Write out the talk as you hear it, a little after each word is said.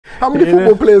How many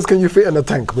football players can you fit in a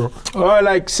tank, bro? Oh,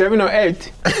 like 7 or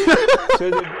 8.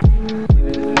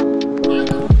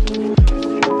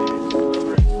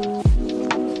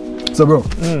 So, bro,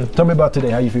 tell me about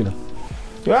today. How you feeling?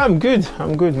 Yeah, I'm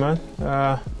good, man.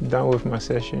 Done with my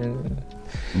session.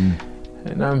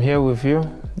 And I'm here with you.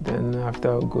 Then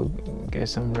after I'll go get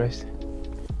some rest.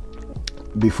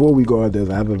 Before we go out there,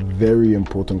 I have a very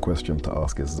important question to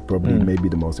ask. It's probably maybe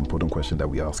the most important question that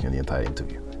we ask in the entire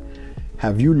interview.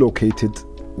 Have you located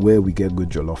where we get good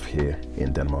jollof here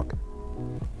in Denmark?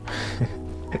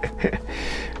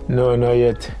 No, not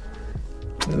yet.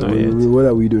 Not yet. What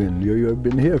are we doing? You've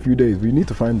been here a few days. We need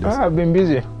to find this. I've been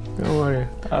busy. Don't worry.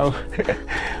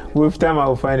 With time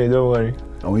I'll find it, don't worry.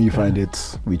 And when you find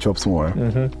it, we chop some more.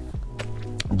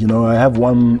 You know, I have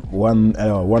one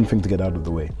thing to get out of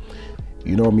the way.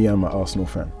 You know me, I'm an Arsenal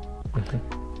fan.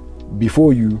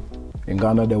 Before you, in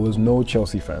Ghana, there was no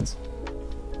Chelsea fans.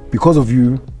 Because of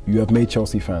you, you have made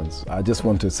Chelsea fans. I just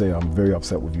want to say I'm very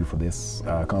upset with you for this.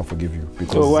 I can't forgive you.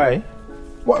 Because So why?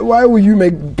 Why will you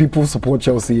make people support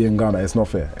Chelsea in Ghana? It's not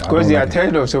fair. Because they are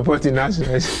tired of supporting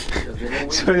Arsenal.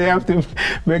 So they have to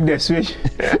make the switch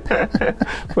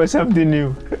for something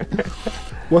new.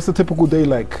 What's the typical day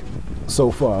like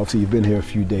so far? Obviously, you've been here a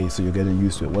few days, so you're getting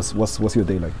used to it. What's your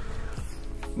day like?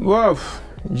 Well,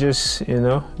 just, you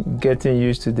know, getting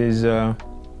used to this,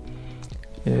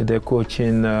 the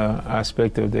coaching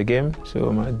aspect of the game.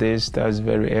 So my day starts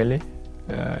very early.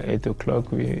 8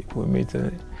 o'clock, we meet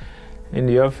in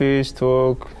the office,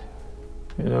 talk,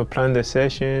 you know, plan the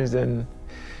sessions, then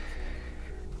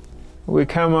we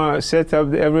come set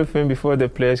up everything before the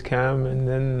players come, and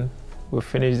then we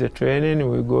finish the training,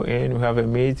 we go in, we have a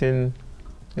meeting,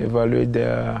 evaluate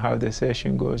how the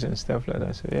session goes and stuff like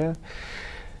that. So yeah,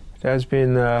 that's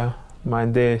been my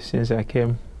day since I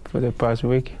came for the past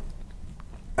week.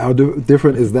 How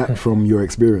different is that from your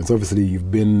experience? Obviously,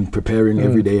 you've been preparing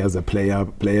every day as a player,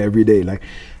 play every day. Like,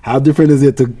 how different is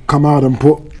it to come out and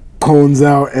put cones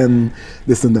out and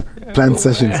this and that, plan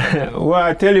sessions? Well,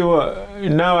 I tell you what,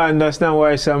 now I understand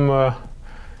why some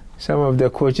of the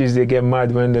coaches, they get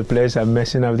mad when the players are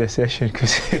messing up the session,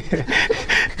 because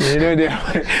you know,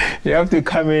 they have to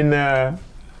come in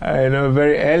you know,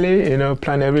 very early, you know,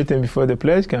 plan everything before the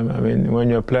players come. I mean, when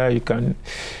you're a player,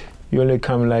 you only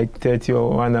come like 30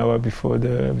 or 1 hour before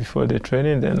the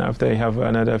training. Then after you have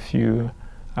another few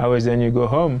hours, then you go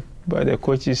home. But the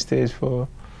coaches stays for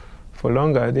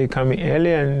longer. They come in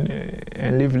early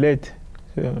and leave late.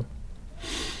 So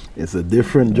it's a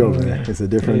different job. It's a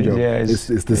different job. Yeah, it's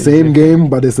the same game,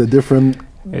 but it's a different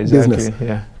business.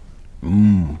 Yeah.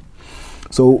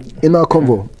 So in our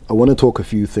convo, I want to talk a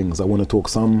few things. I want to talk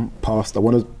some past. I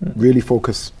want to really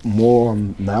focus more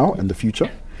on now and the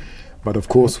future. But of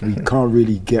course, we can't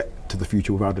really get to the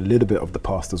future without a little bit of the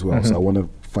past as well. So I want to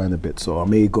find a bit. So I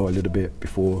may go a little bit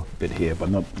before, a bit here, but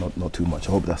not too much.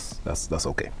 I hope that's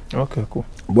okay. Okay, cool.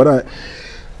 What I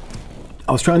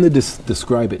was trying to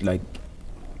describe it, like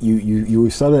you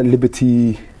started at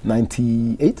Liberty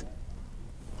 98.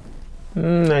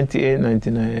 98,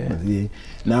 99. Yeah.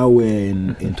 Now we're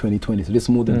in 2020. So this is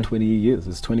more than 20 years.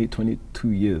 It's 22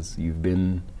 years you've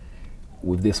been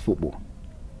with this football.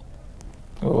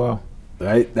 Oh wow.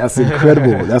 Right? That's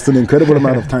incredible. That's an incredible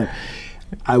amount of time.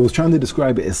 I was trying to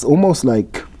describe it. It's almost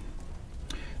like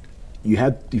you've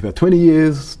had 20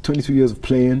 years, 22 years of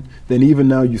playing. Then even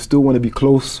now you still want to be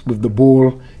close with the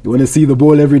ball. You want to see the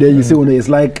ball every day. You still want to, it's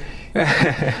like...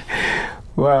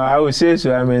 Well, I would say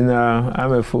so. I mean,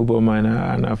 I'm a football man,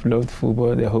 and I've loved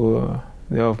football the whole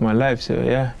of my life. So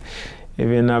yeah,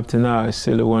 even up to now, I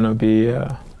still want to be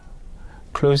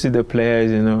close to the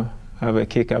players, you know, have a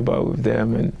kick about with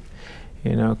them, and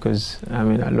you know, because I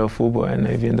mean, I love football, and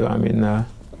even though I'm in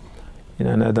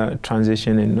another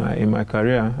transition in my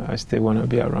career, I still want to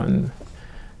be around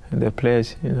the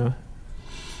players, you know.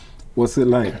 What's it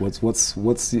like? What's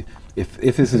if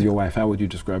this is your wife, how would you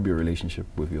describe your relationship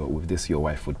with your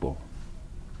wife football?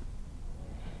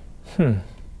 I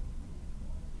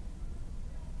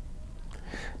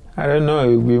don't know.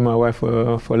 It will be my wife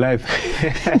for life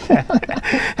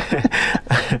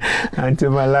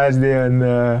until my last day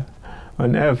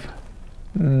on earth.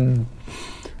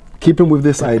 Keeping with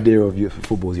this idea of your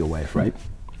football is your wife, right?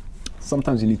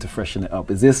 Sometimes you need to freshen it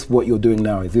up. Is this what you're doing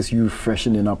now? Is this you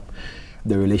freshening up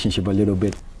the relationship a little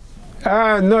bit?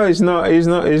 No, it's not. It's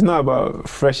not about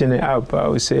freshening it up. I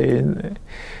would say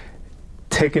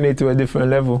taking it to a different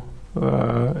level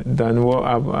than what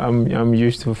I'm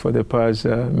used to for the past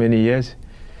many years.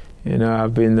 You know,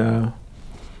 I've been a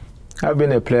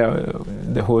player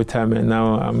the whole time, and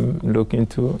now I'm looking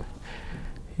to,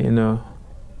 you know,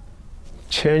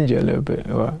 change a little bit.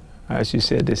 as you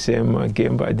said, the same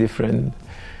game but different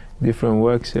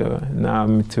work. So now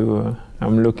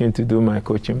I'm looking to do my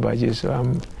coaching badges. So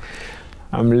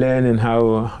I'm learning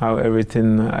how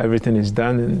everything is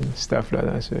done and stuff like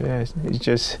that. So yeah, it's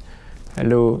just a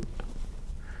little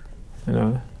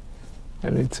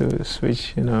to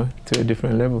switch, to a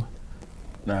different level.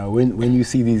 Now, when you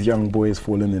see these young boys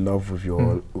falling in love with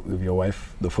your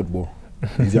wife, the football,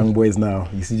 these young boys now,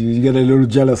 you get a little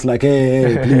jealous, like,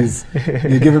 hey, please,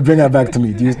 bring her back to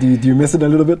me. Do you miss it a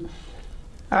little bit?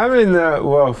 I mean,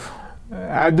 well,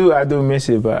 I do miss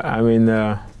it, but I mean,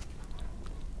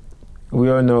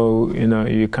 we all know,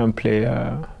 you can't play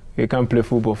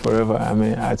football forever. I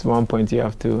mean, at one point you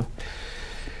have to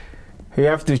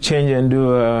change and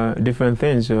do different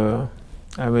things.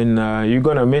 I mean, you're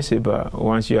gonna miss it, but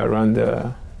once you're around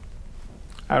the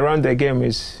game,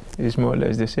 is more or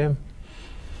less the same.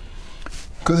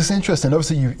 Because it's interesting.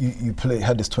 Obviously, you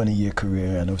had this 20-year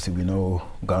career, and obviously we know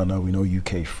Ghana, we know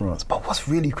UK, France. But what's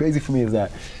really crazy for me is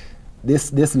that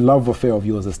this love affair of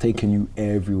yours has taken you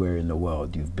everywhere in the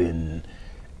world. You've been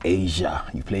Asia,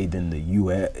 you played in the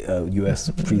US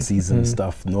preseason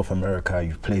stuff, North America,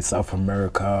 you've played South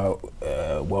America,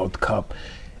 World Cup.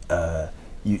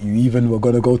 You even were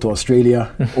going to go to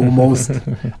Australia, almost.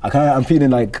 I'm feeling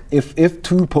like if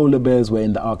two polar bears were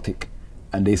in the Arctic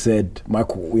and they said,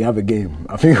 Michael, we have a game,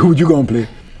 I think, who would you go and play?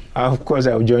 Of course,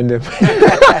 I would join them.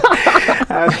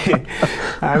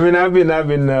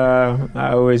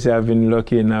 I always have been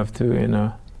lucky enough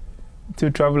to, to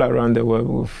travel around the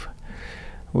world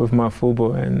with my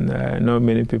football, and not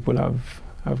many people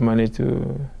have managed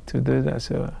to do that.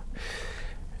 So,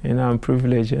 I'm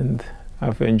privileged, and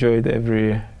I've enjoyed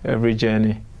every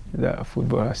journey that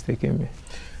football has taken me.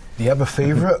 Do you have a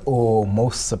favorite or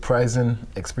most surprising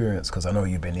experience? Because I know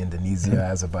you've been in Indonesia,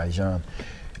 Azerbaijan.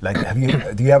 Like,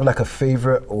 do you have like a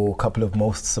favorite or a couple of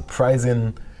most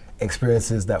surprising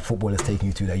experiences that football has taken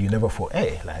you to that you never thought,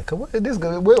 hey, like, what is this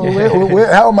guy?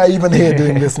 How am I even here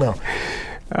doing this now?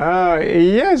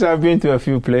 Yes, I've been to a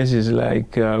few places.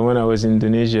 Like when I was in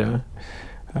Indonesia,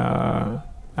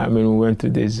 I mean, we went to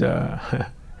this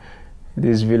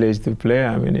this village to play.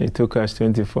 I mean, it took us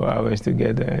 24 hours to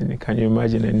get there. And can you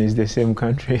imagine? And it's the same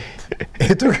country.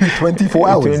 It took you 24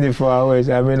 hours? 24 hours.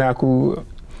 I mean, I could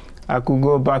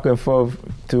go back and forth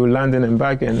to London and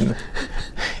back, and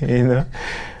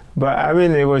But I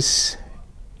mean, it was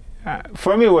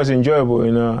for me. It was enjoyable.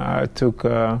 I took.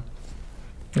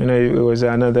 It was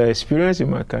another experience in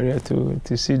my career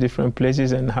to see different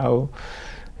places and how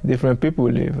different people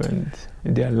live and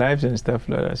their lives and stuff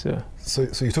like that. So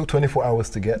you took 24 hours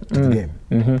to get to the game.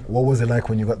 Mm-hmm. What was it like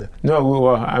when you got there? No,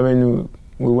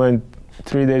 we went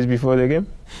 3 days before the game.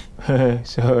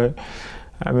 So,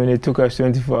 I mean, it took us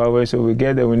 24 hours. So we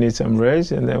get there, we need some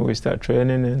rest, and then we start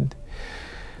training.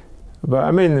 But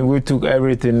I mean, we took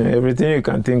everything you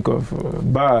can think of,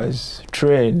 bus,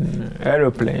 train,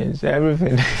 aeroplanes,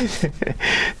 everything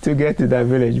to get to that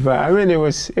village. But I mean, it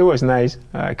was nice.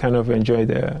 I kind of enjoyed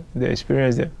the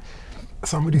experience there.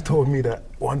 Somebody told me that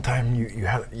one time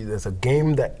there's a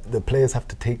game that the players have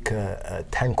to take a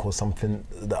tank or something,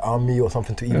 the army or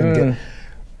something, to even get.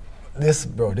 This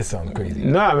sounds crazy.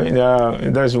 No, I mean,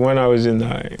 that's when I was in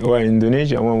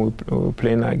Indonesia, when we were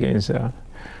playing against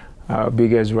our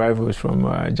biggest rivals from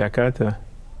Jakarta.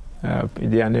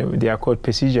 They are called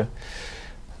Persija.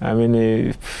 I mean,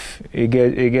 it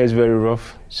gets very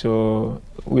rough. So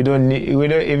they don't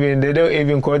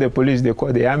even call the police. They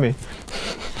call the army.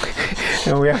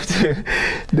 And we have to.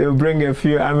 They'll bring a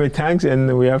few army tanks,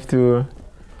 and we have to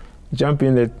jump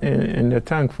in the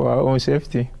tank for our own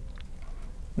safety.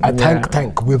 A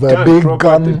tank with a big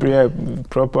gun. Yeah,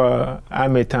 proper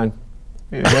army tank.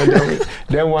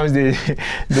 Then once they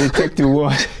take to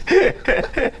war.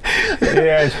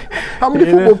 Yeah. How many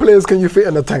football players can you fit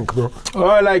in a tank, bro?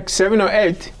 Oh, like 7 or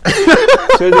 8.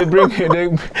 So they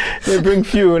bring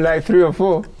few, like 3 or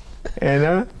 4,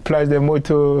 plus the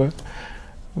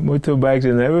motorbikes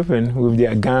and everything with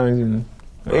their guns. And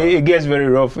it gets very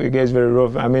rough.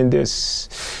 I mean,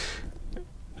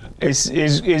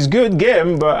 it's good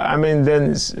game, but I mean,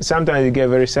 then sometimes you get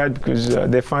very sad because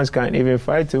the fans can't even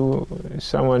fight till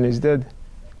someone is dead.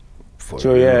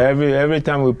 So yeah, every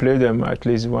time we play them, at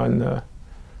least one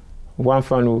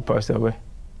fan will pass away.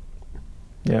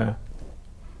 Yeah,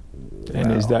 and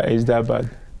wow. It's that bad.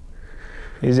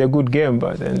 It's a good game,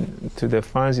 but then to the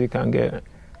fans it can get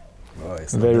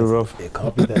very rough. It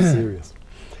can't be that serious.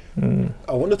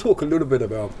 I want to talk a little bit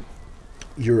about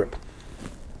Europe.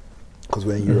 Because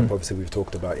we're in Europe, obviously we've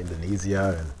talked about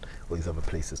Indonesia and all these other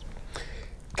places.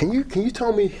 Can you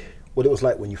tell me what it was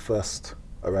like when you first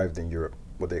arrived in Europe?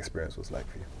 What the experience was like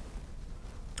for you?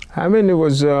 I mean, it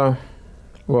was,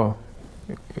 well,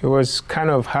 it was kind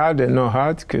of hard and not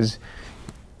hard because,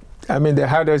 I mean, the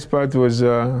hardest part was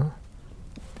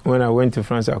when I went to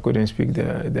France, I couldn't speak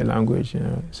the language, you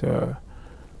know. So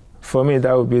for me,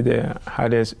 that would be the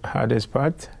hardest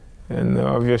part. And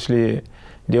obviously,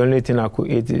 the only thing I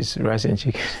could eat is rice and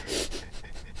chicken.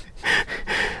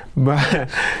 But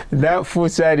that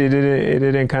food side, it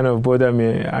didn't kind of bother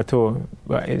me at all.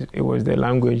 But it was the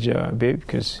language bit,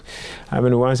 because I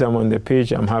mean, once I'm on the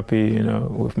pitch, I'm happy, you know,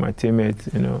 with my teammates,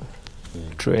 you know,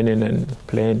 training and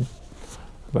playing.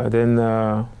 But then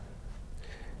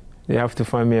they have to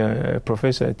find me a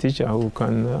professor, a teacher who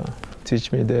can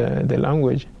teach me the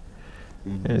language.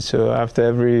 And so after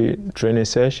every training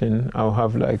session, I'll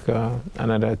have like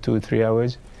another 2-3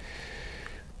 hours,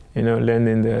 you know,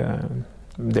 learning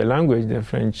the language, the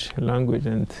French language.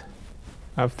 And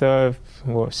after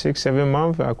 6-7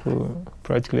 months, I could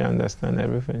practically understand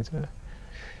everything. So.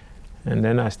 And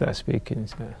then I start speaking.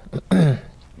 So.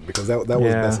 Because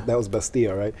that was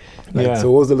Bastille, right? Like, yeah. So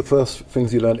what was the first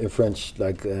things you learned in French?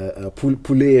 Like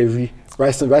poulet,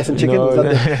 rice and chicken? No,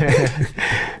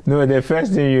 no, the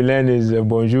first thing you learn is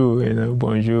bonjour, you know,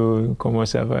 bonjour, comment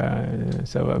ça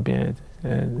va bien,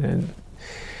 and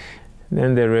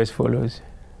then the rest follows.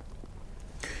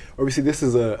 Obviously, this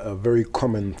is a very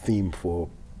common theme for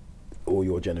all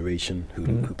your generation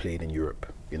who played in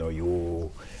Europe. You know,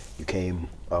 you came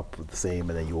up with the same,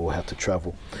 and then you all had to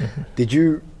travel. Do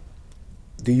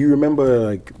you remember,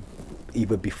 like,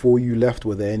 either before you left,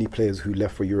 were there any players who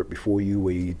left for Europe before you?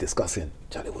 Were you discussing,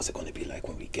 Charlie, what's it going to be like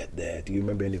when we get there? Do you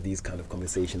remember any of these kind of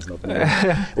conversations?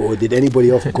 Or did anybody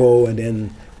else go and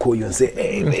then call you and say,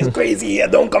 hey, it's crazy,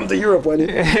 don't come to Europe?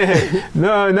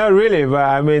 No, not really. But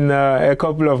I mean, a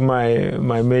couple of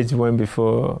my mates went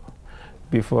before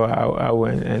I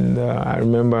went, and I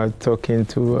remember talking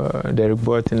to Derek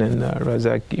Burton and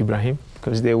Razak Ibrahim,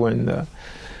 because they went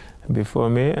before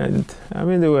me, and I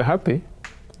mean, they were happy.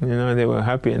 You know, they were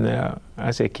happy, and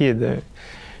as a kid,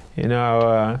 you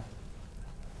know,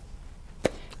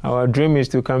 our dream is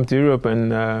to come to Europe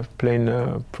and play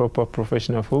in proper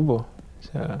professional football.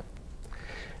 So,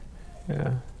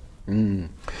 yeah.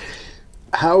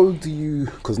 How do you?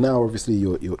 Because now, obviously,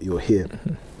 you're here,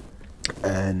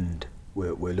 and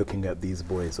we're looking at these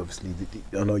boys. Obviously,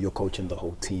 I know you're coaching the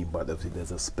whole team, but obviously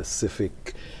there's a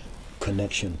specific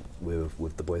connection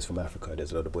with the boys from Africa.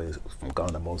 There's a lot of boys from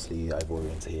Ghana, mostly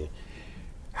Ivorians here.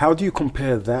 How do you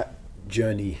compare that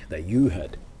journey that you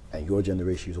had and your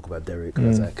generation? You talk about Derek,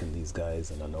 Razak, and these guys,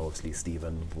 and I know obviously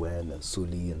Stephen, Wen, and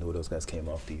Sully, and all those guys came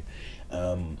after you.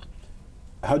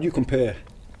 How do you compare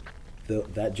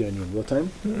that journey in your time,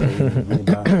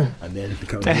 and then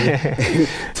coming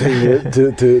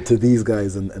to these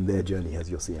guys and their journey as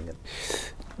you're seeing it?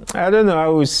 I don't know. I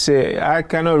would say I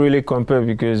cannot really compare,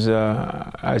 because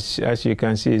as you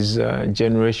can see, it's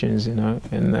generations, you know.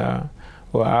 And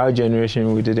well, our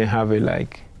generation, we didn't have it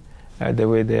like the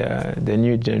way the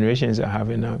new generations are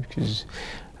having now, because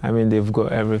I mean, they've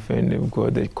got everything. They've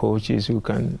got the coaches who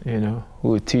can, you know,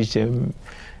 who teach them,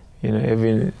 you know,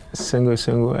 even single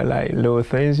like little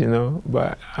things, you know.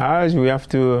 But ours, we have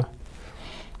to,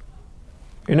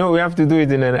 you know, we have to do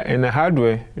it in a hard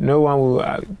way. No one will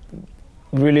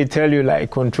really tell you, like,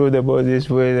 control the ball this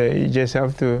way. You just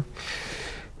have to,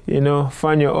 you know,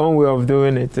 find your own way of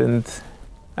doing it. And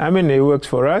I mean, it works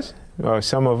for us, or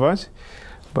some of us,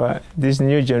 but these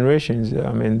new generations,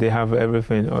 I mean, they have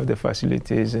everything, all the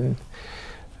facilities and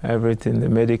everything, the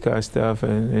medical stuff,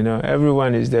 and, you know,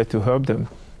 everyone is there to help them.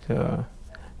 So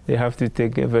they have to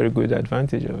take a very good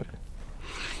advantage of it.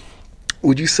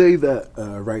 Would you say that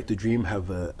Right to Dream have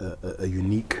a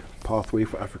unique pathway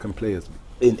for African players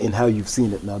in how you've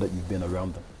seen it now that you've been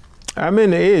around them? I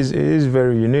mean, it is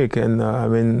very unique, and I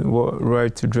mean, what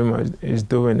Right to Dream is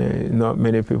doing, not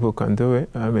many people can do it.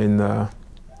 I mean,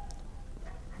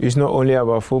 it's not only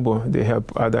about football. They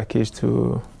help other kids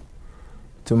to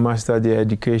master their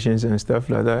educations and stuff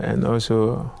like that, and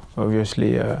also,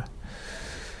 obviously,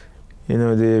 you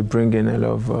know, they bring in a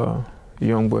lot of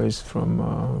young boys from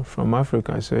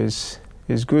Africa. So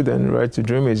it's good, and Right to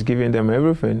Dream is giving them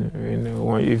everything. You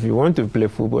know, if you want to play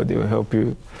football, they will help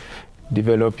you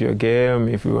develop your game.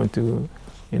 If you want to,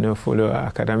 you know, follow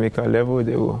academical level,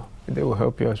 they will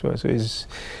help you as well. So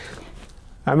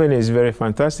I mean, it's a very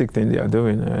fantastic thing they are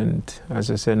doing, and as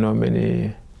I said, not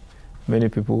many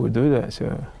people will do that.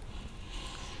 So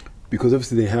because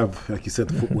obviously they have, like you said,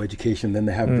 the football education, then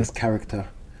they have this character,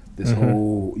 this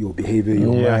whole your behavior,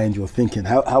 your mind, your thinking.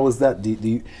 How is that?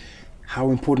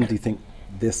 How important do you think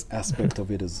this aspect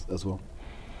of it is as well?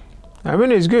 I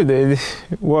mean, it's good.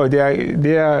 Well,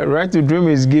 they are Right to Dream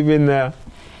is giving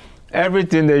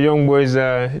everything the young boys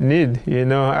need, you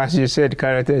know, as you said,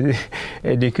 character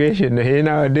education. Here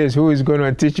nowadays, who is going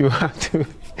to teach you how to,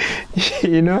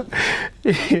 you know?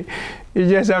 You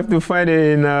just have to find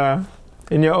it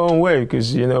in your own way,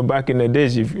 because, you know, back in the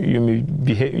days, if you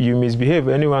misbehave,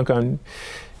 anyone can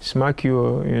smack you,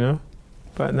 or, you know.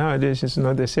 But nowadays, it's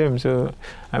not the same. So,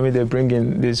 I mean, they bring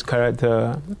in this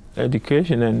character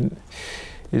education, and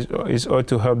it's all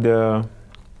to help them,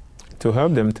 to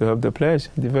help the players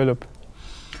develop.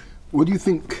 What do you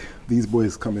think these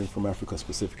boys coming from Africa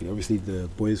specifically? Obviously, the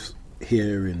boys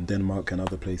here in Denmark and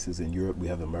other places in Europe, we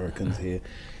have Americans here.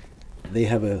 They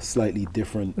have a slightly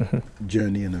different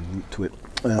journey and a route to it.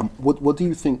 What do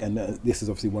you think, and this is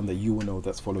obviously one that you will know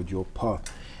that's followed your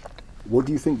path, what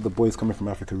do you think the boys coming from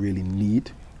Africa really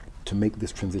need to make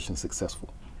this transition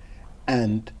successful?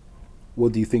 And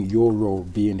what do you think your role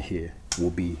being here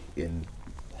will be in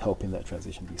helping that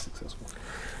transition be successful?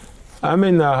 I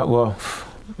mean, well,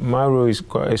 my role is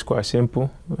quite simple.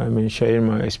 I mean, sharing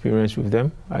my experience with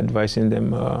them, advising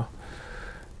them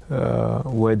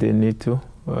where they need to,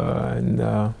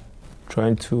 and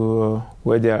trying to,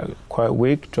 where they are quite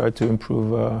weak, try to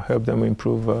improve, help them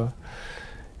improve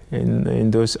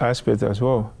in those aspects as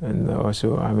well. And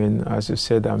also, I mean, as I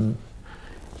said,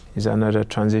 it's another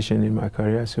transition in my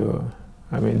career. So,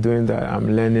 I mean, doing that,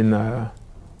 I'm learning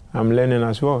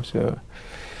as well. So,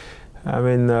 I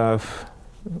mean,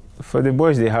 for the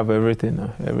boys, they have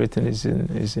everything. Everything is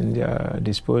in their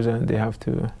disposal, and they have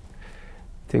to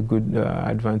take good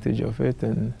advantage of it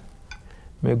and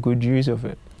make good use of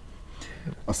it.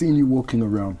 I've seen you walking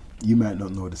around. You might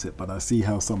not notice it, but I see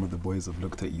how some of the boys have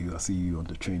looked at you. I see you on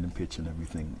the training pitch and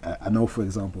everything. I know, for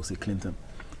example, say Clinton.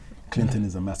 Clinton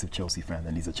is a massive Chelsea fan,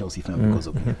 and he's a Chelsea fan because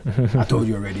of you. I told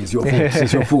you already, it's your fault.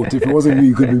 It's your fault. If it wasn't you,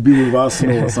 you could be with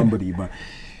Arsenal or somebody. But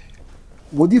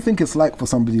what do you think it's like for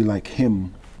somebody like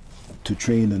him to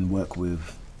train and work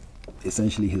with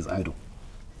essentially his idol?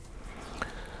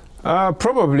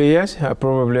 Probably, yes.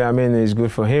 Probably, I mean, it's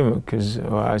good for him because,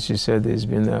 as you said, he's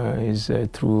been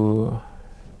through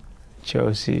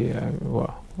Chelsea.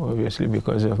 Well, obviously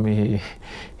because of me,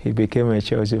 he became a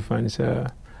Chelsea fan. So,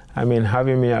 I mean,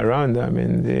 having me around, I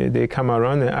mean, they come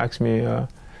around and ask me a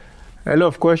lot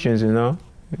of questions, you know.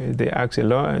 They ask a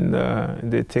lot, and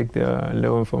they take the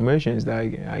little information that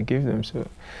I give them. So,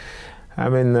 I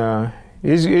mean,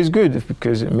 it's good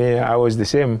because I was the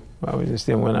same. I was the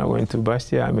same when I went to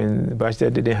Bastia. I mean, Bastia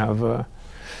didn't have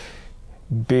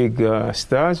big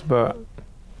stars, but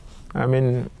I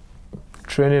mean,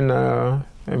 training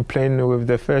and playing with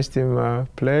the first team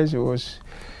players, it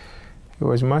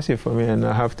was massive for me, and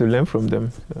I have to learn from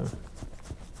them. So.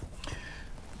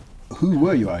 Who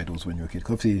were your idols when you were a kid?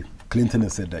 Obviously, Clinton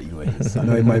has said that you were his. I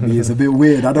know it's a bit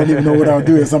weird. I don't even know what I'll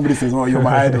do if somebody says, "Oh, you're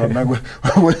my idol." I'm like,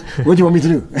 what do you want me to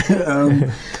do?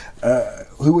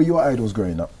 Who were your idols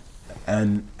growing up,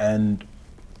 and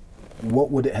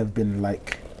what would it have been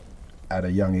like at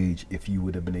a young age if you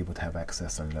would have been able to have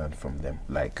access and learn from them,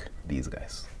 like these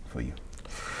guys, for you?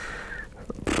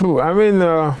 I mean,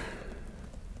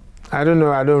 I don't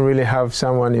know. I don't really have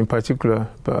someone in particular,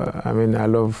 but I mean, I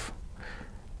love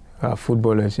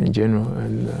footballers in general,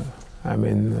 and I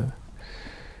mean,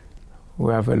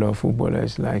 we have a lot of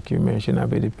footballers, like you mentioned,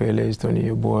 Abedi Peles, Tony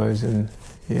Boys, and,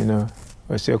 you know,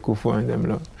 Osekufu and them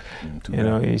lot. You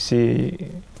know, we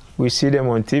see them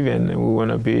on TV, and we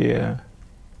want to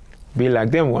be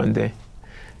like them one day,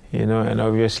 you know, and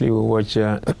obviously we watch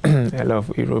a lot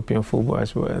of European football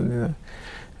as well, and,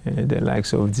 the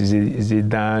likes of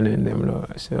Zidane and them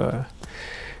lot. So,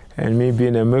 and me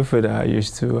being a midfielder, I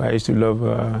used to love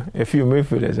a few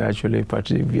midfielders actually,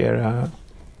 Patrick Vieira,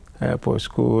 Paul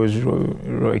Scholes,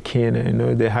 Roy Keane, you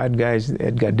know, they had guys,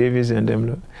 Edgar Davies and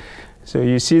them. So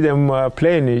you see them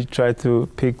playing, you try to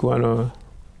pick one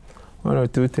or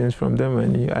two things from them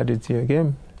and you add it to your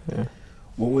game. Yeah.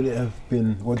 What would it have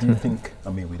been, what do you think,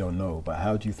 I mean, we don't know, but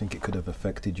how do you think it could have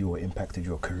affected you or impacted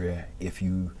your career if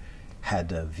you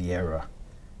had a Vieira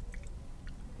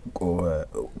or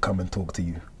come and talk to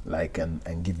you, like,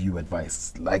 and give you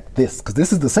advice like this? Because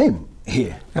this is the same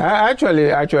here.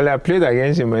 Actually, I played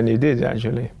against him and he did,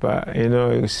 actually. But, you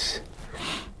know,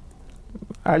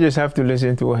 I just have to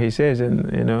listen to what he says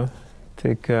and, you know,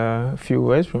 take a few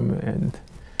words from it.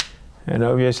 And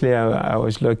obviously, I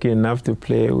was lucky enough to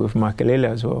play with Makelele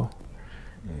as well.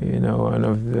 You know, one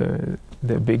of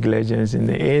the big legends in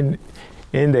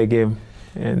the game.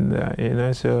 And, you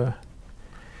know, so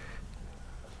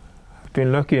I've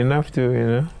been lucky enough to, you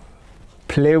know,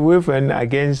 play with and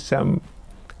against some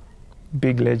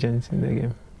big legends in the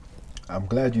game. I'm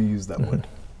glad you used that word.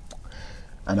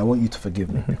 And I want you to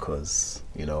forgive me because,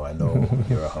 you know, I know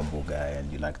you're a humble guy and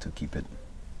you like to keep it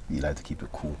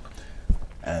cool.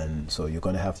 And so you're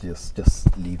gonna have to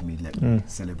just leave me, let me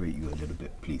celebrate you a little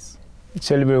bit, please.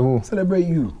 Celebrate who? Celebrate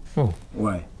you. Oh.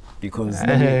 Why? Because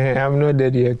I'm not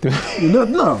dead yet.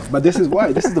 No, but this is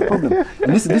why. This is the problem.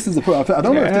 And this is the problem. I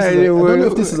don't know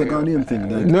if this is a Ghanaian thing.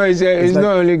 Like, no, it's like,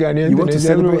 not only Ghanaian. You want to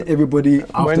celebrate everybody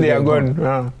after when they are gone.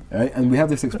 Right? And we have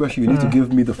this expression: you need to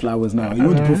give me the flowers now. You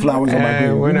want to put flowers on my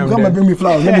grave. When You come and bring me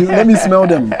flowers. Let me smell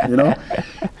them. You know.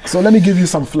 So let me give you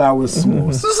some flowers,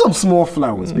 some small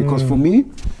flowers, because for me,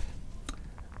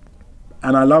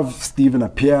 and I love Stephen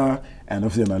Appiah. And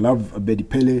obviously, I love Betty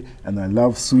Pele, and I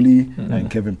love Suli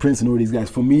and Kevin Prince and all these guys.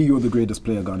 For me, you're the greatest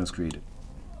player Ghana's created.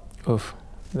 Oof.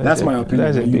 That's my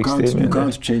opinion. That's a big statement. You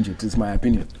can't change it. It's my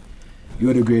opinion.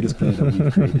 You're the greatest player that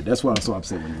we've created. That's why I was so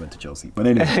upset when you went to Chelsea. But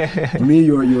anyway, for me,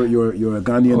 you're a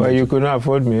Ghanaian. Well, you could not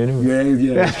afford me anyway.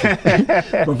 Yeah.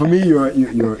 But for me, you're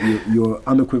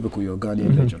unequivocal. You're a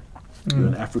Ghanaian legend. You're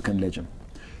an African legend.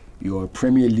 You're a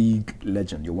Premier League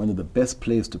legend. You're one of the best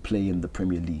players to play in the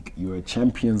Premier League. You're a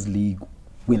Champions League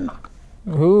winner.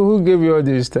 Who gave you all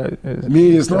these stats?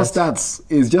 Me, it's not stats.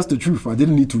 It's just the truth. I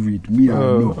didn't need to read. I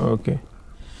know. Okay.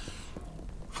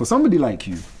 For somebody like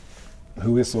you,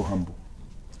 who is so humble,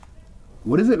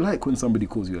 what is it like when somebody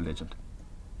calls you a legend?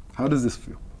 How does this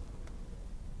feel?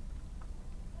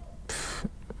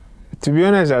 To be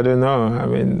honest, I don't know. I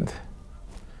mean,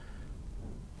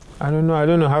 I don't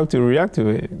know how to react to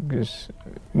it, because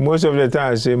most of the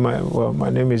time I say my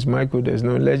name is Michael. There's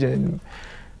no legend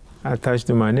attached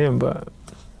to my name, but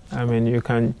I mean, you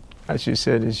can, as you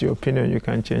said, it's your opinion. You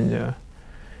can't change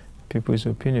people's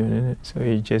opinion, innit? So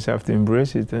you just have to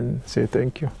embrace it and say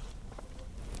thank you.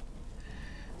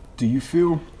 Do you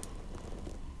feel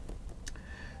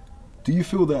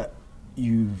that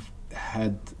you've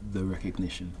had the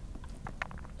recognition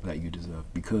that you deserve?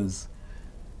 Because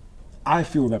I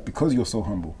feel that because you're so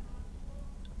humble,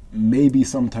 maybe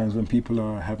sometimes when people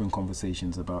are having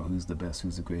conversations about who's the best,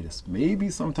 who's the greatest, maybe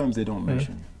sometimes they don't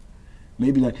mention you.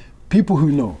 Maybe like people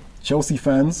who know, Chelsea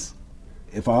fans,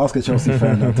 if I ask a Chelsea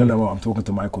fan, I'll tell them, I'm talking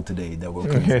to Michael today, they will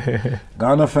please.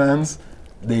 Ghana fans,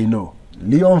 they know.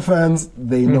 Leon fans,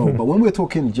 they know. But when we're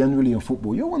talking generally in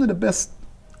football, you're one of the best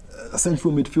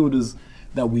central midfielders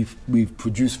that we've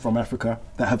produced from Africa,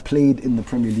 that have played in the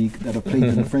Premier League, that have played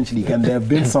in the French League, and there have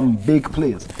been some big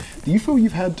players. Do you feel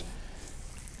you've had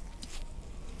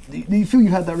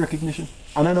that recognition?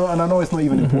 And I know it's not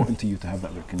even important to you to have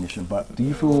that recognition, but do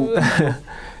you feel?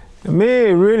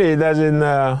 Me, really, it doesn't.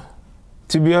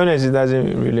 To be honest, it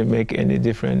doesn't really make any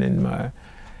difference in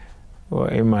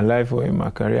my life or in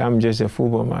my career. I'm just a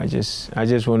football man. I just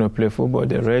want to play football.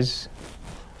 The rest,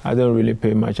 I don't really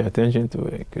pay much attention to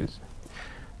it, because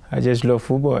I just love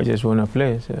football. I just want to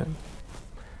play. So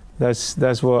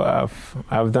that's what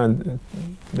I've done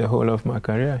the whole of my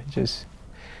career. Just,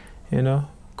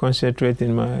 concentrate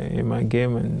in my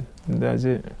game, and that's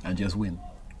it. And just win.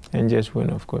 And just win,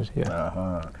 of course.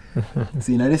 Yeah.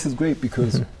 See, now this is great,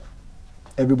 because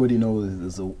everybody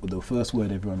knows the first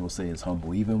word everyone will say is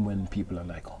humble. Even when people are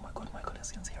like, "Oh my God, Michael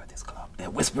Essien's here at this club," they're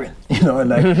whispering, and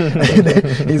like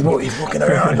he's walking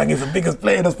around like he's the biggest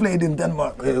player that's played in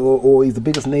Denmark, or he's the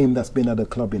biggest name that's been at a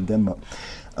club in Denmark.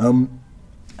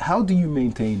 How do you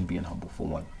maintain being humble, for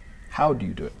one? How do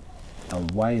you do it? And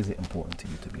why is it important to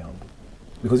you to be humble?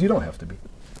 Because you don't have to be.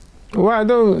 Well, I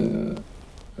don't.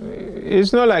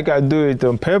 It's not like I do it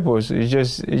on purpose. It's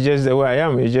just the way I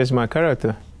am. It's just my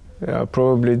character.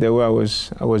 Probably the way I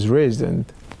was raised, and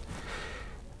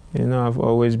I've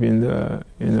always been the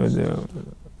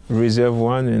reserved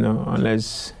one.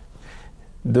 Unless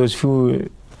those who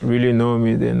really know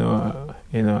me, they know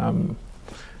I'm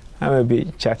a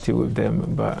bit chatty with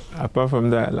them. But apart from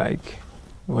that, like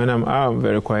when I'm out, I'm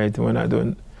very quiet. When I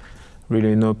don't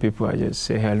really know people, I just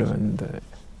say hello and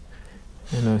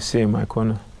stay in my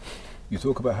corner. You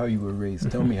talk about how you were raised.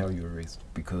 Tell me how you were raised,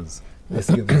 because this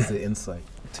gives us the insight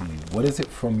to you. What is it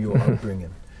from your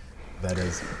upbringing that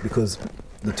is, because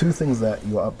the two things that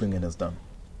your upbringing has done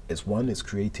is, one, it's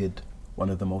created one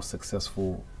of the most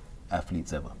successful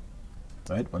athletes ever,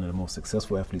 right? One of the most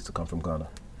successful athletes to come from Ghana.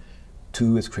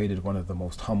 Two, it's created one of the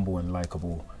most humble and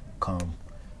likable, calm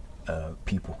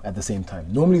people at the same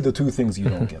time. Normally the two things you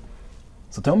don't get.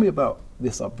 So tell me about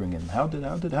this upbringing. How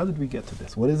did we get to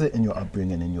this? What is it in your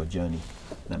upbringing, in your journey,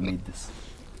 that made this?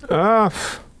 I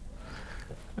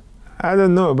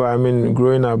don't know, but I mean,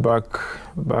 growing up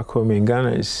back home in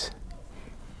Ghana is,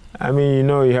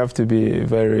 you have to be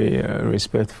very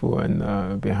respectful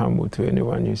and be humble to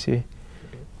anyone you see.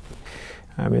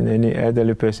 I mean, any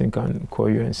elderly person can call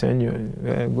you and send you,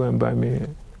 go and buy me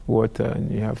water,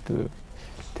 and you have to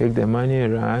take the money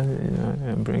around, you know,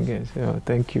 and bring it. So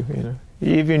thank you, you know.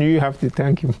 Even you have to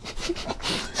thank him.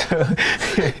 So,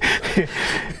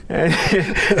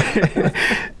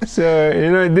 so,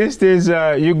 you know, these things,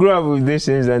 you grow up with these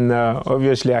things, and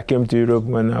obviously I came to Europe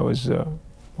when I was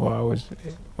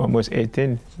almost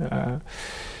 18.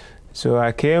 So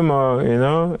I came, you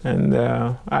know, and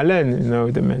I learned, you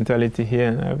know, the mentality here,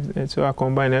 and so I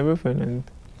combine everything, and,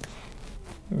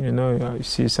 you know, I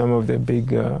see some of the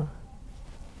big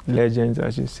legends,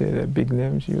 I should say, the big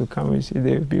names. You come and see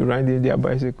they'll be riding their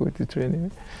bicycle to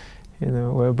training, you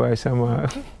know, whereby some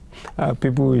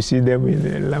people will see them in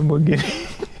a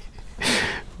Lamborghini.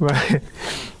 But,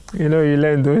 you know, you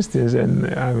learn those things, and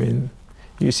I mean,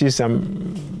 you see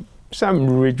some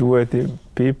rich, wealthy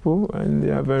people, and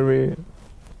they are very,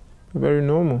 very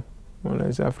normal.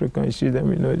 Unless African, you see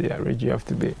them, you know, they are rich, you have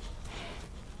to be.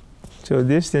 So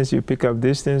these things, you pick up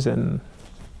these things, and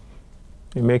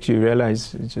it makes you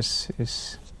realize it's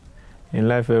in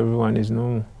life, everyone is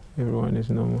normal. Everyone is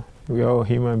normal. We are all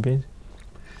human beings.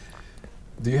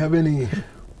 Do you have any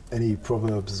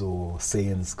proverbs or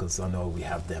sayings? Because I know we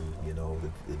have them, you know,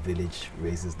 the village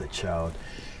raises the child.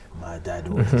 My dad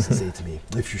always used to say to me,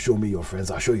 if you show me your friends,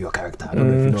 I'll show you your character. I don't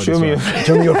know if you know show this me one.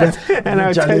 Show me your friends. And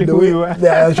I'll tell you who you are.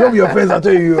 Yeah, show me your friends, I'll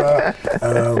tell you. What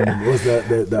was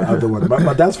the other one?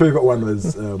 My dad's favorite one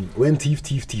was, when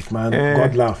thief, man,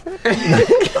 God laugh.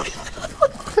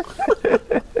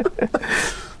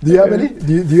 Do you have any?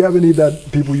 Do you have any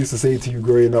that people used to say to you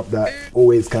growing up that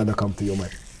always kind of come to your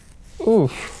mind?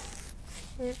 Oof.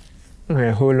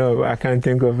 A whole lot. I can't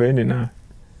think of any now.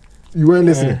 You weren't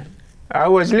listening? I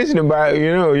was listening, but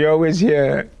you know, you always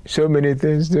hear so many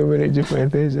things, so many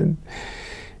different things, and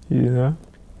you know.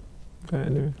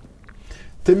 Anyway.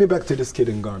 Take me back to this kid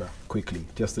in Ghana quickly,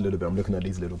 just a little bit. I'm looking at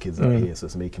these little kids out here, so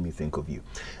it's making me think of you.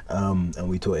 And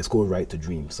we thought it's called Right to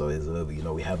Dream. So it's, you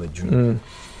know, we have a dream.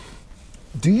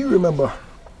 Do you remember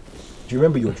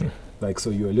your dream? Like, so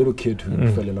you're a little kid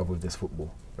who fell in love with this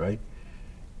football, right?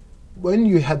 When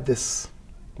you had this,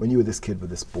 when you were this kid with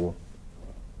this ball,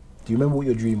 do you remember what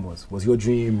your dream was? Was your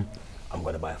dream, I'm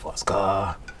going to buy a fast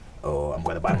car, or I'm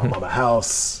going to buy my mom a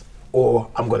house, or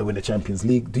I'm going to win the Champions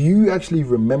League? Do you actually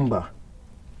remember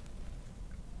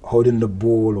holding the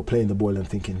ball or playing the ball and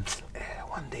thinking,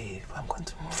 one day if I'm going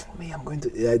to,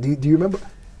 do you remember?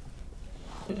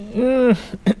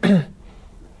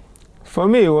 For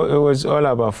me, it was all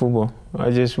about football. I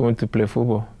just want to play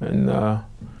football, and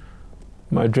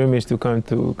my dream is to come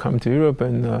to Europe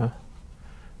and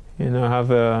you know,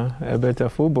 have a better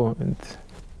football. And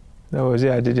that was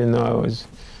it. I didn't know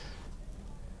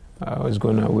I was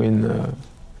gonna win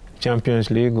Champions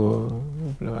League, or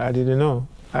I didn't know.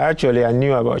 I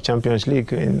knew about Champions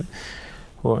League in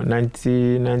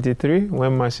 1993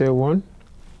 when Marseille won.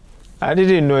 I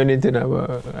didn't know anything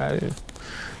about.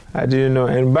 I didn't know.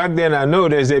 And back then, I know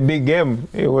there's a big game.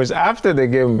 It was after the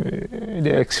game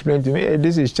they explained to me, hey,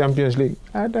 this is Champions League.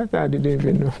 I didn't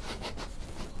even know.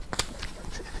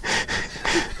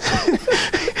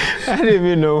 I didn't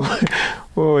even know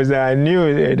what was that. I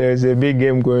knew there was a big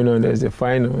game going on. There's a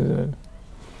final.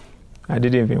 I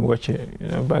didn't even watch it. You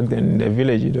know, back then in the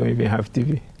village, you don't even have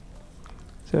TV.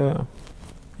 So,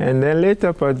 and then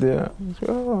later,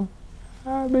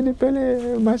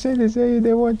 Marseille say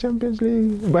they won Champions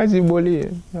League.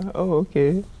 Basiboli. Oh,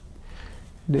 okay.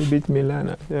 They beat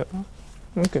Milan. Yeah.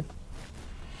 Okay.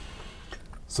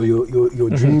 So your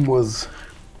dream was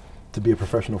to be a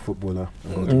professional footballer?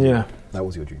 Yeah. That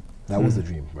was your dream. That was the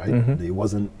dream, right? It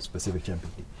wasn't specific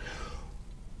Champions League.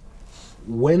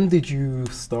 When did you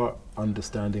start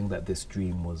understanding that this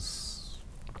dream was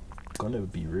gonna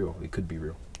be real? It could be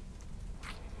real.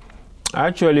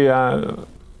 Actually,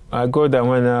 I got that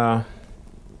when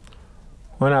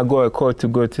I got a call to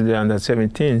go to the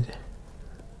under-17.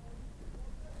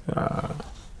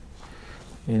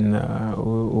 We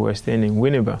were staying in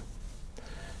Winnipeg.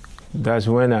 That's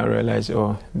when I realized,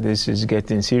 oh, this is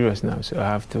getting serious now. So I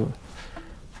have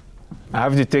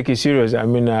to take it serious. I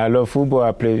mean, I love football.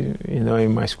 I play, you know,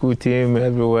 in my school team,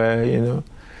 everywhere, you know.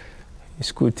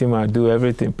 School team, I do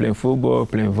everything, playing football,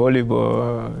 playing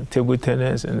volleyball, table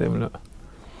tennis, and them.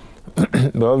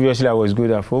 But obviously, I was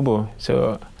good at football.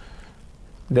 So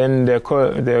then the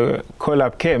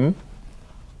call-up came,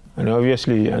 and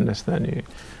obviously, you understand,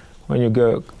 when you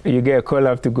get a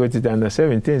call-up to go to the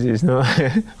under-17s,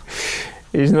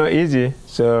 it's not easy.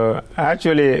 So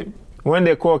actually, when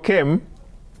the call came,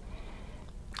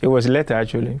 it was later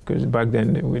actually, because back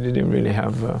then we didn't really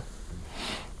have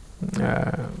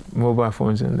mobile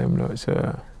phones and them.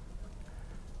 So,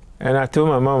 and I told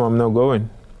my mom I'm not going.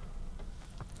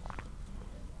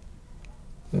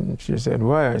 She said,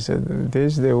 why? I said,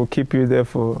 they will keep you there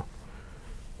for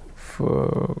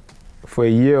a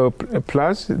year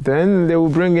plus. Then they will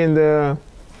bring in the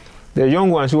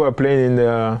young ones who are playing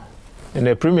in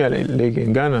the Premier League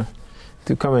in Ghana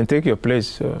to come and take your place.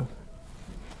 So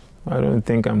I don't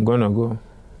think I'm gonna go.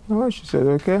 Oh, she said,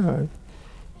 okay,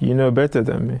 you know better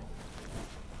than me.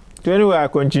 So anyway, I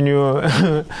continue.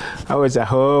 I was at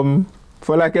home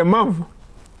for like a month.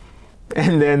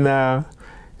 And then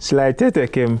Sly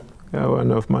Tete came,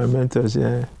 one of my mentors,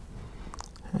 yeah.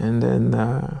 And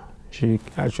then she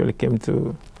actually came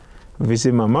to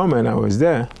visit my mom, and I was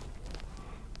there.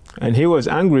 And he was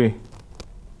angry.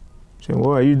 Saying,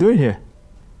 what are you doing here?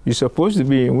 You're supposed to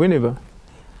be in Winneba.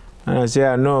 And I said,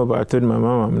 I know, but I told my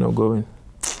mom I'm not going.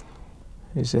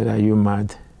 He said, are you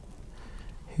mad?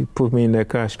 He put me in the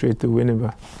car straight to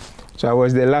Winneba. So I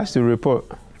was the last to report.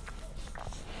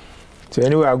 So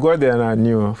anyway, I got there and I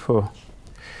knew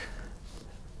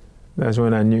that's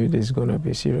when I knew this is gonna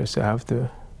be serious. I have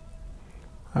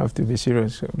to be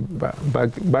serious.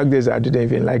 Back days I didn't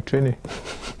even like training.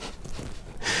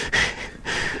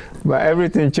 But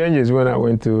everything changes when I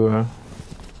went to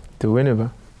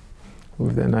Winneba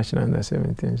with the national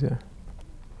under-17s. Yeah.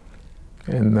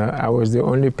 And I was the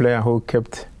only player who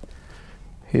kept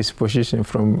his position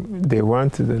from day one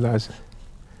to the last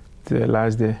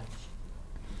day.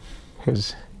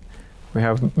 Because we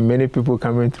have many people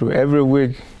coming through. Every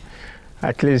week,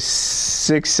 at least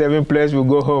 6, 7 players will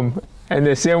go home. And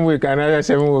the same week, another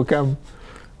 7 will come.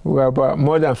 We're about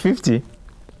more than 50.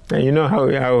 And you know how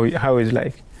it's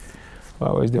like.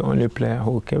 Well, I was the only player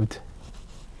who kept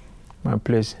my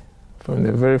place from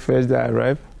the very first day I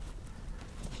arrived.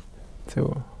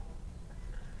 So.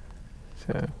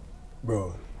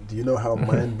 Bro, do you know how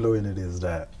mind-blowing it is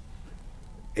that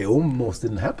it almost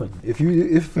didn't happen? If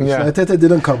Tete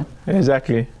didn't come.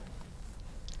 Exactly.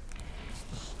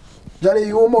 Johnny,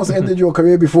 you almost ended your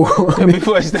career before.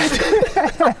 Before I started.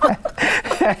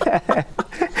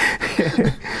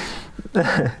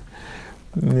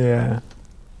 Yeah.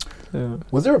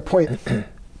 Was there a point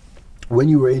when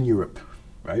you were in Europe,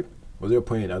 right? Was there a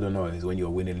point, I don't know, is when you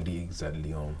were winning leagues at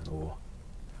Lyon, or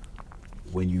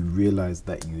when you realized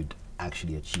that you'd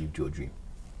actually achieved your dream?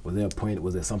 Was there a point,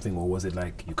 was there something, or was it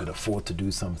like you could afford to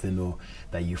do something, or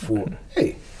that you thought,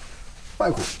 hey,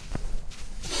 Michael,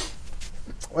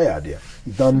 oh yeah, dear,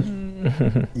 you've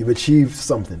done, you've achieved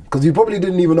something? Because you probably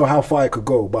didn't even know how far it could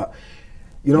go, but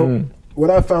you know, what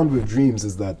I found with dreams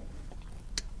is that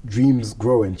dreams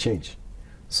grow and change.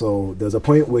 So there's a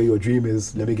point where your dream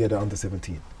is, let me get under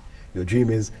 17. Your dream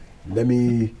is, let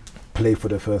me play for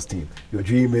the first team. Your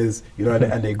dream is, you know,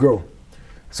 and they grow.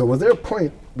 So was there a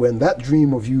point when that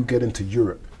dream of you getting to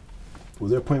Europe,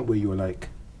 was there a point where you were like,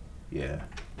 yeah,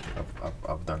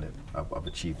 I've done it, I've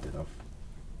achieved it,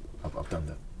 I've done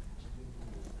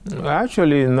that?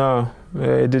 Actually, no,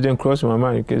 it didn't cross my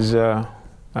mind, because I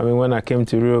mean, when I came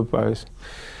to Europe,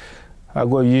 I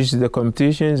got used to the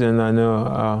competitions, and I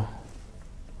know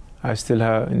I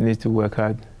still need to work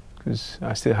hard, because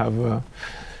I still have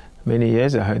many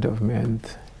years ahead of me, and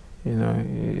you know,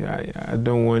 I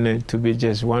don't want it to be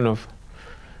just one of.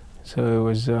 So it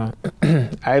was,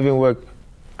 I even worked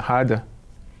harder,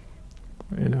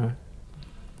 you know.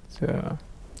 So,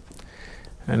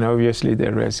 and obviously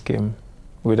the rest came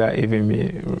without even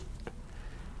me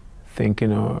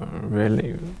thinking or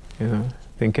really, you know,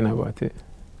 thinking about it.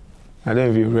 I don't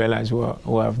even realize what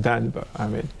I've done, but I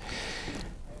mean,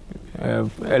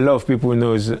 a lot of people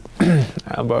knows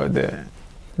about the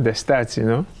stats, you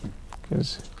know,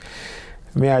 because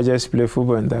me, I just play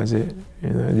football and that's it. You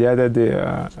know, the other day,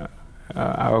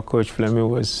 our coach Fleming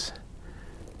was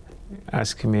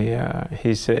asking me.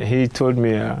 He told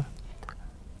me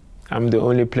I'm the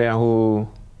only player who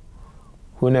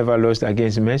never lost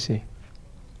against Mensah.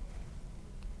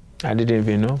 I didn't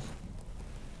even know.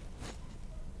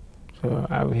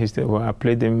 So he said, well, I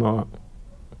played him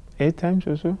 8 times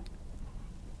or so.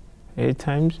 8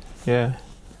 times, yeah.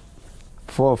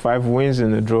 4 or 5 wins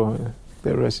in a draw.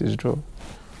 The rest is draw.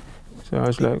 So I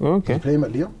was like, okay. Did you play him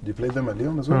at Lyon? Did you play them at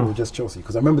Lyon as well, or just Chelsea?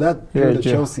 Because I remember that period at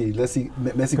Chelsea, Messi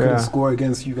couldn't score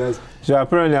against you guys. So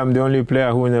apparently I'm the only player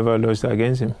who never lost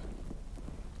against him.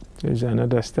 There's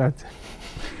another stat.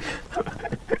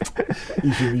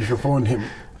 you should phone him.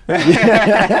 You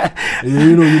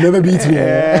know, you never beat me.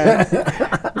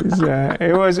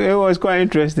 It was quite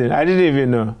interesting. I didn't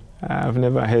even know. I've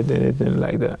never heard anything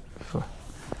like that before.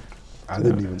 I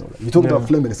didn't even know that. You talked about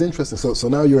Fleming. It's interesting. So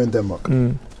now you're in Denmark.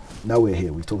 Now we're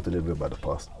here. We talked a little bit about the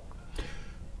past.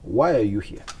 Why are you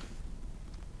here?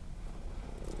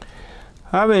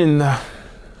 I mean,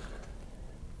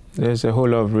 there's a whole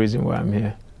lot of reason why I'm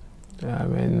here. I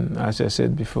mean, as I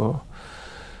said before,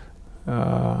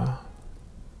 I'm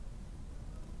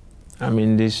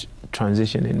in this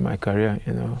transition in my career,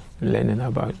 you know, learning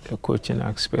about the coaching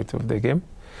aspect of the game.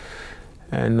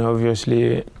 And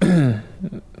obviously,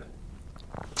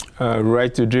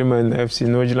 Right to Dream and FC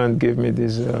Nordsjælland gave me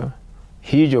this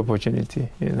huge opportunity,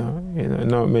 you know,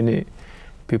 not many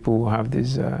people who have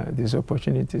this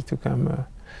opportunity to come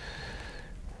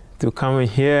in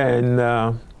here and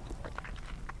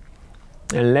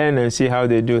learn and see how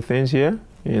they do things here,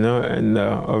 you know. And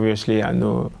obviously, I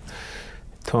know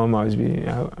Tom.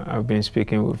 I've been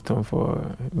speaking with Tom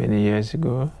for many years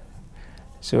ago.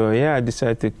 So yeah, I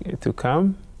decided to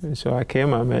come. And so I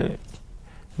came. I met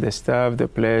the staff, the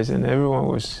players, and everyone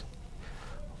was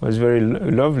very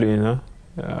lovely, you know,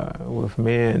 with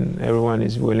me, and everyone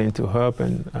is willing to help.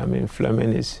 And I mean,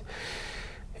 Fleming is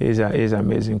an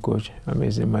amazing coach,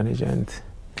 amazing manager, and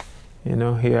you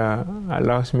know, he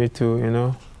allows me to, you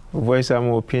know, voice some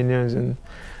opinions and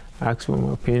ask for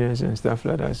my opinions and stuff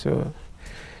like that. So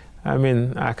I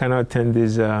mean, I cannot turn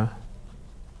this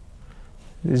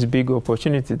big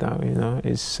opportunity down. You know,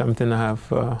 it's something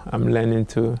I'm learning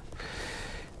to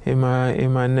in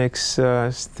my next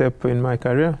step in my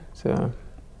career. So,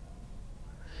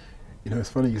 you know, it's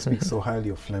funny you speak so highly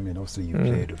of Fleming. Obviously, you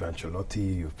played with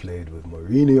Ancelotti, you've played with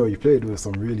Mourinho, you played with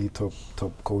some really top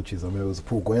coaches. I mean, it was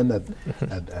Paul Gwen at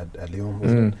Lyon,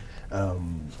 wasn't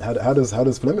it? How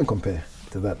does Fleming compare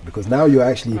to that? Because now you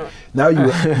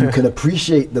can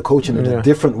appreciate the coaching in a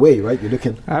different way, right? You're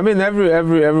looking. I mean,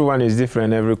 everyone is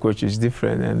different. Every coach is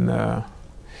different, and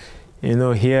you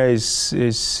know, here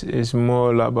is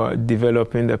more about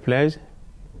developing the players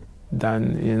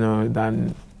than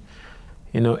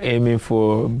aiming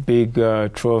for big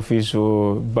trophies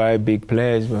or buy big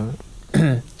players. But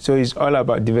so it's all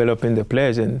about developing the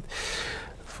players, and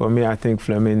for me, I think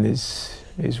Fleming is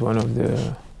one of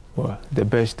the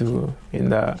best in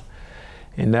that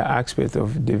aspect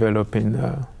of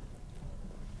developing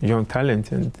young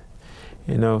talent. And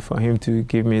you know, for him to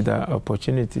give me that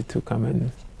opportunity to come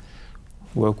and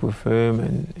work with him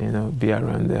and, you know, be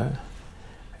around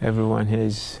everyone here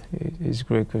is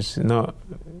great, because not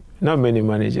many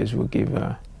managers will give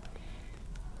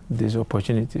these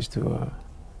opportunities to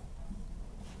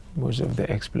most of the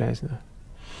ex-players now.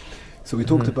 So we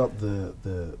talked about the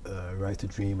Right to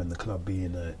Dream and the club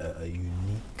being a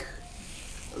unique,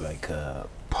 like,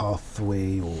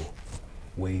 pathway or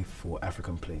way for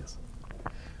African players.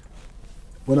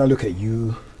 When I look at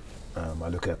you, I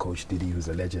look at Coach Didi, who's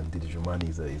a legend. Didi Jumani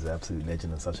is an absolute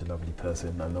legend and such a lovely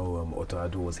person. I know Otto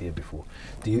Addo was here before.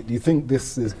 Do you think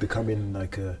this is becoming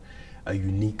like a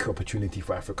unique opportunity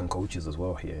for African coaches as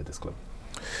well here at this club?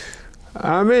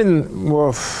 I mean,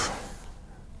 well,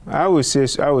 I would say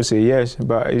yes,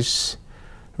 but it's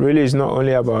not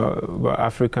only about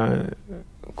African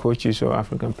coaches or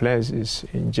African players. It's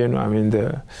in general. I mean,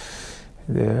 the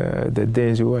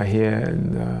Danes who are here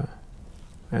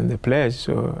and the players.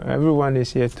 So everyone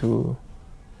is here to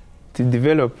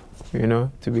develop, you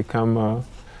know, to become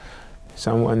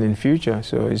someone in future.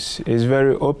 So it's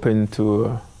very open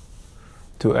to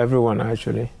everyone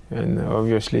actually. And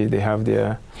obviously they have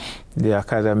the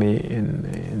academy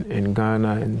in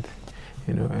Ghana, and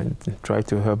you know, and try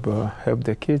to help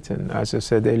the kids. And as I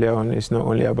said earlier on, it's not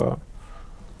only about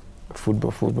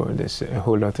football. There's a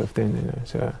whole lot of things, you know.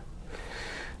 So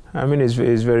I mean, it's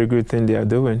a very good thing they are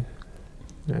doing.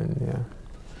 And yeah,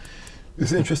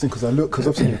 it's interesting because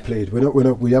obviously you played.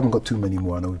 We haven't got too many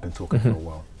more. I know we've been talking for a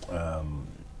while.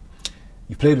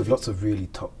 You played with lots of really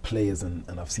top players, and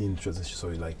I've seen transition. So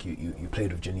like you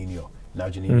played with Janino. Now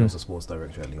Janino's a sports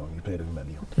director at Lyon. You played with him at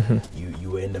Lyon.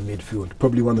 You were in the midfield,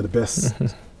 probably one of the best,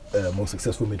 most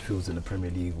successful midfields in the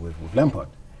Premier League with Lampard.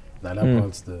 Now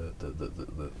Lampard's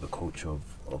the coach of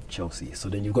Chelsea. So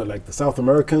then you've got like the South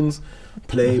Americans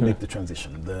play, make the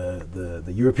transition.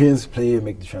 The Europeans play and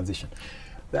make the transition.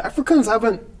 The Africans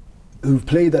who've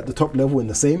played at the top level in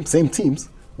the same teams,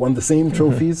 won the same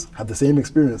trophies, had the same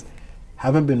experience,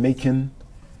 haven't been given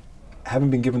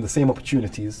the same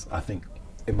opportunities, I think,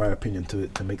 in my opinion,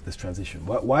 to make this transition.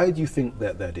 Why do you think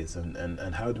that is,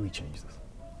 and how do we change this?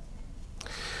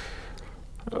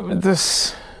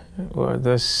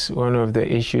 That's one of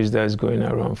the issues that's going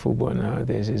around football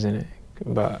nowadays, isn't it?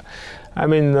 But I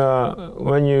mean,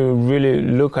 when you really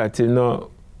look at it,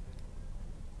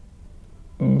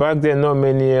 back then, not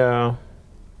many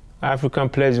African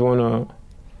players want to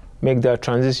make that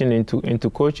transition into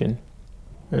coaching.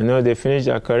 You know, they finish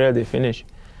their career, they finish.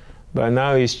 But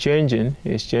now it's changing.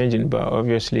 But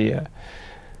obviously,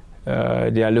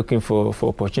 they are looking for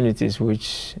opportunities,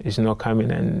 which is not coming,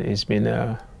 and it's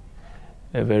been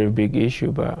a very big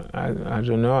issue. But I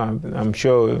don't know. I'm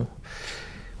sure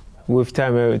with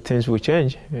time things will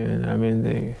change. And I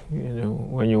mean,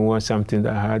 when you want something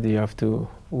that hard, you have to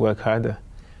work harder.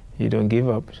 You don't give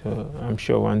up. So I'm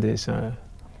sure one day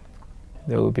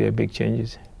there will be a big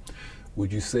changes.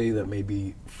 Would you say that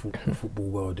maybe the football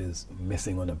world is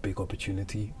missing on a big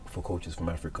opportunity for coaches from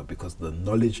Africa? Because the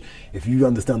knowledge, if you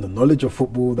understand the knowledge of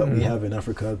football that we have in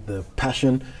Africa, the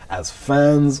passion as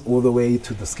fans all the way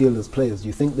to the skill as players, do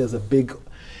you think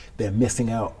they're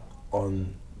missing out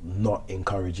on not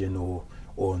encouraging or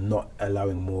not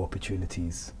allowing more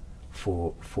opportunities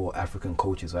for African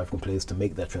coaches or African players to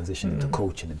make that transition into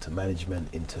coaching, into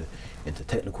management, into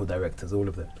technical directors, all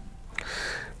of that?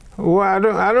 Well, I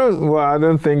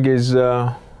don't think is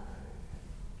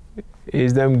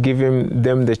them giving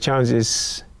them the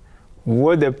chances.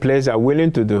 What the players are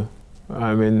willing to do.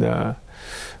 I mean,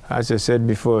 as I said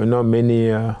before, not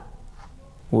many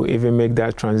will even make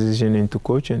that transition into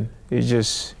coaching. It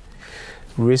just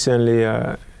recently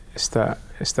start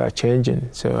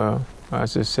changing. So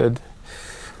as I said,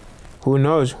 who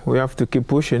knows? We have to keep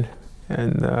pushing,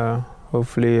 and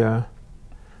hopefully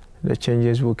the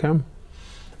changes will come.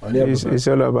 It's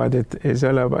all about it. It's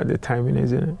all about the timing,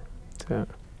 isn't it? So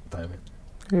timing.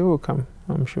 It will come,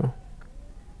 I'm sure.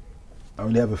 I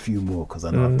only have a few more because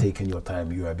I know I've taken your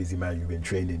time. You're a busy man. You've been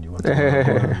training. You want to go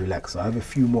and relax. So I have a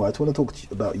few more. I just want to talk to you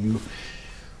about you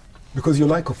because you're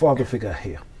like a father figure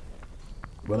here.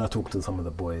 When I talk to some of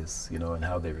the boys, and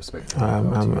how they respect you.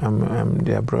 I'm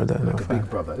their brother. Like a big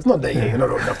brother. It's not that you're not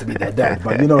old enough to be their dad,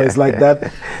 but it's like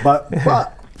that. But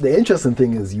the interesting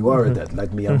thing is you are a dad.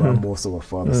 Like me, I'm more so a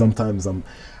father. Sometimes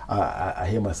I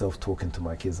hear myself talking to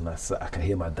my kids and I can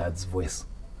hear my dad's voice.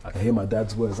 I can hear my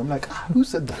dad's words. I'm like, who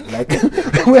said that? Like,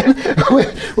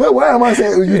 why am I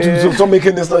saying you stop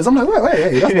making this noise? I'm like, wait,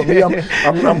 hey, that's not me.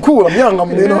 I'm cool. I'm young.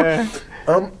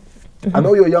 I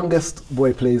know your youngest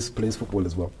boy plays football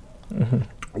as well.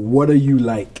 What are you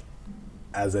like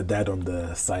as a dad on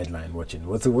the sideline watching?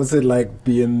 What's it like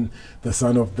being the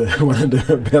son of one of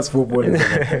the best footballers?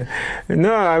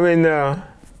 No, I mean,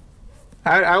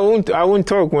 I won't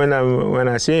talk when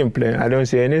I see him play. I don't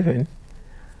say anything.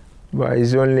 But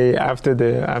it's only after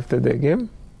the game,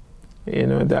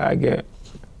 that I get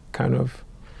kind of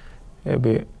a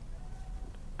bit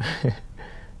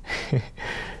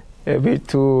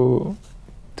too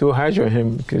harsh on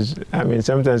him, because I mean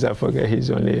sometimes I forget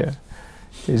he's only a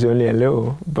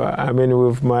little. But I mean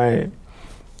with my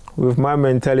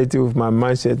mentality, with my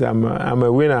mindset, I'm a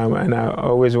winner and I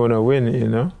always want to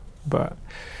win, But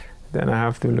then I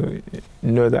have to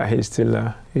know that he's still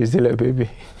a baby.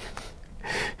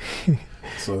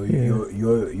 So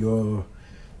your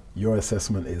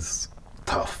assessment is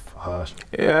tough, harsh.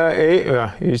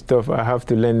 Yeah, it's tough. I have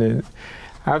to learn it.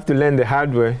 I have to learn the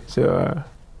hard way. So,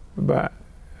 but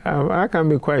I can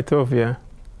be quite tough, yeah.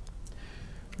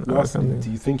 Lastly, do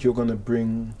you think you're gonna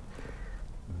bring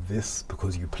this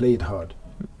because you played hard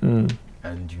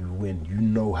and you win? You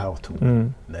know how to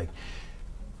win. Like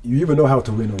you either know how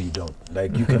to win or you don't.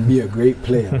 Like you can be a great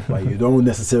player, but you don't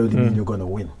necessarily mean you're gonna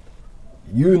win.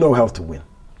 You know how to win,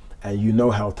 and you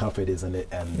know how tough it is, and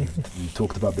you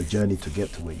talked about the journey to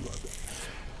get to where you are.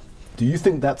 Do you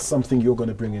think that's something you're going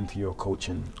to bring into your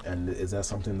coaching, and is that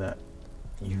something that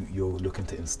you're looking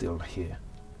to instill here?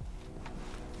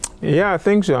 Yeah, I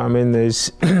think so. I mean,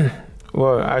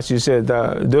 well, as you said,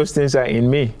 those things are in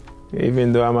me,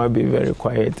 even though I might be very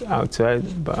quiet outside,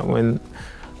 but when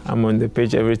I'm on the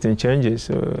pitch, everything changes.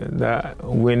 So that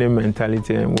winning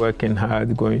mentality and working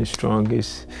hard, going strong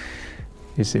is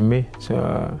in me.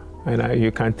 So and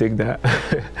you can't take that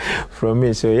from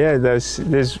me. So yeah, that's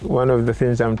one of the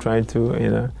things I'm trying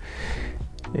to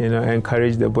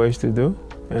encourage the boys to do.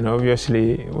 And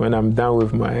obviously, when I'm done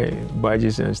with my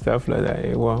badges and stuff like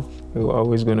that, well, we're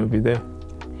always going to be there.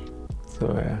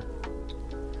 So yeah,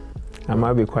 I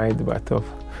might be quiet but tough.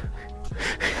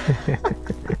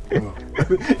 Well,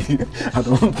 I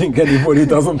don't think anybody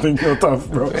doesn't think you're tough,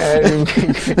 bro.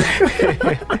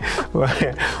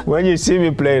 When you see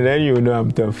me playing, then you know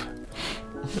I'm tough.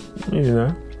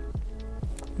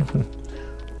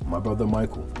 My brother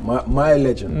Michael, my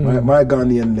legend, my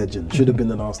Ghanaian legend, should have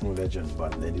been an Arsenal legend,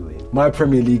 but anyway, my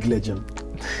Premier League legend.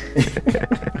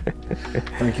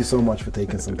 Thank you so much for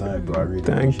taking some time, bro. I really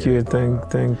appreciate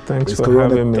it. Thanks for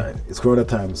having me. It's Corona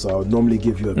time, so I would normally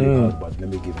give you a big hug, but let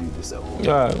me give you this at home.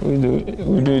 Yeah, we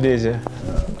do this.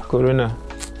 Corona.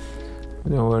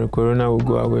 Don't worry, Corona will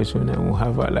go away soon and we'll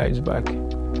have our lives back.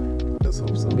 Let's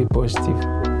hope so. Be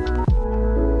positive.